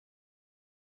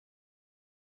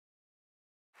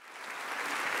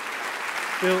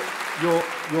Bill,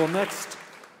 your next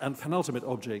and penultimate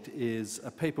object is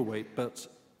a paperweight, but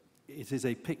it is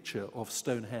a picture of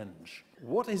Stonehenge.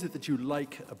 What is it that you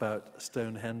like about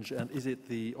Stonehenge, and is it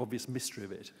the obvious mystery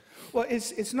of it? Well,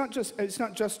 it's not just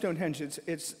Stonehenge.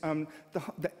 It's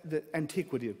the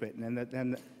antiquity of Britain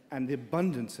and the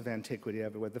abundance of antiquity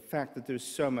everywhere. The fact that there's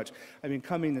so much. I mean,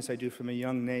 coming as I do from a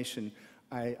young nation,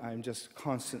 I'm just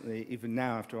constantly, even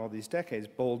now after all these decades,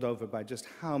 bowled over by just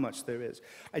how much there is.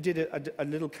 I did a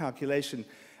little calculation,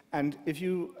 and if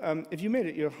you made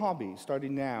it your hobby,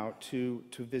 starting now, to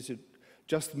visit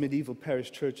just the medieval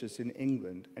parish churches in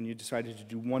England, and you decided to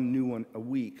do one new one a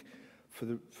week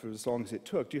for as long as it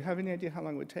took, do you have any idea how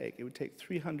long it would take? It would take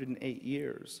 308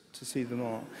 years to see them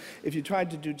all. If you tried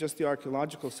to do just the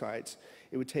archaeological sites,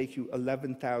 it would take you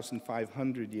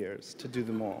 11,500 years to do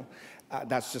them all.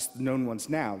 That's just the known ones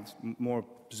now. More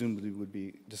presumably would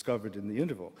be discovered in the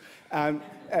interval.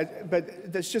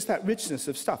 But there's just that richness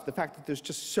of stuff, the fact that there's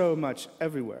just so much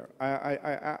everywhere.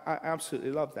 I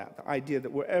absolutely love that. The idea that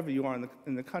wherever you are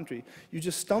in the country, you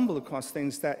just stumble across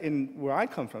things that where I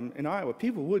come from, in Iowa,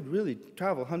 people would really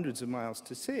travel hundreds of miles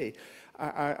to see.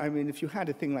 I mean, if you had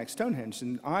a thing like Stonehenge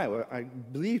in Iowa,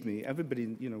 believe me, everybody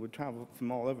would travel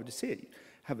from all over to see it.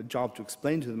 Have a job to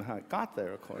explain to them how it got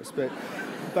there, of course. But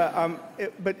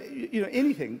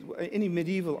anything, any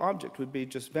medieval object would be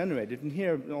just venerated. And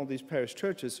here, all these parish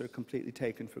churches are completely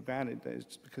taken for granted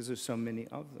because there's so many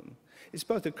of them. It's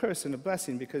both a curse and a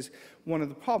blessing, because one of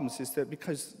the problems is that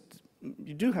because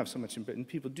you do have so much in Britain,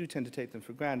 people do tend to take them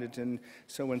for granted, and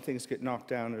so when things get knocked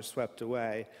down or swept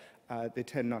away, they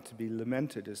tend not to be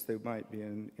lamented as they might be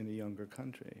in a younger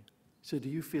country. So do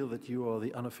you feel that you are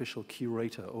the unofficial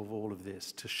curator of all of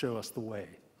this to show us the way?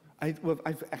 Well,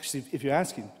 actually, if you're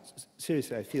asking,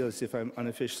 seriously, I feel as if I'm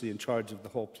unofficially in charge of the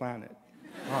whole planet.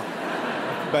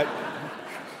 Oh. But,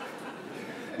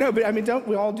 no, but I mean, don't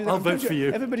we all do that? I'll vote for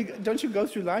you. Everybody, don't you go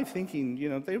through life thinking,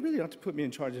 they really ought to put me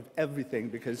in charge of everything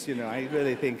because, I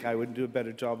really think I would do a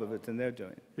better job of it than they're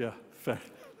doing. Yeah, fair.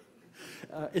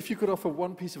 If you could offer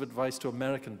one piece of advice to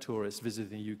American tourists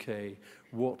visiting the UK,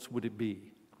 what would it be?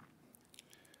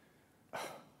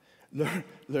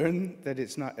 Learn that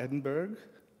it's not Edinburgh.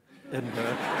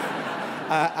 Edinburgh.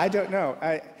 I don't know.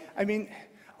 I mean,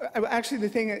 actually, the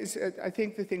thing is, I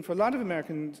think the thing for a lot of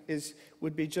Americans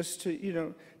would be just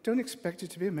to, don't expect it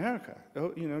to be America.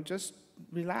 Just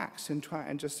relax and try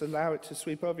and just allow it to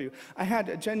sweep over you. I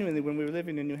had genuinely, when we were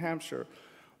living in New Hampshire,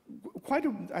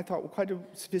 I thought quite a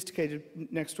sophisticated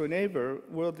next-door neighbor,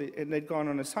 worldly, and they'd gone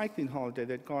on a cycling holiday.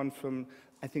 They'd gone from,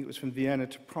 I think it was from Vienna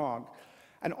to Prague.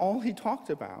 And all he talked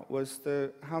about was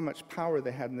how much power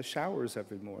they had in the showers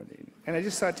every morning. And I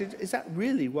just thought, is that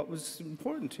really what was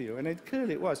important to you? And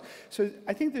clearly it was. So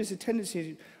I think there's a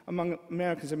tendency among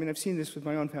Americans, I mean, I've seen this with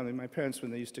my own family, my parents when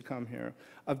they used to come here,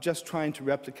 of just trying to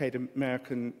replicate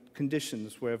American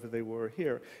conditions wherever they were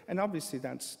here. And obviously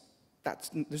there's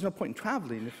no point in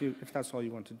traveling if that's all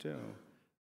you want to do.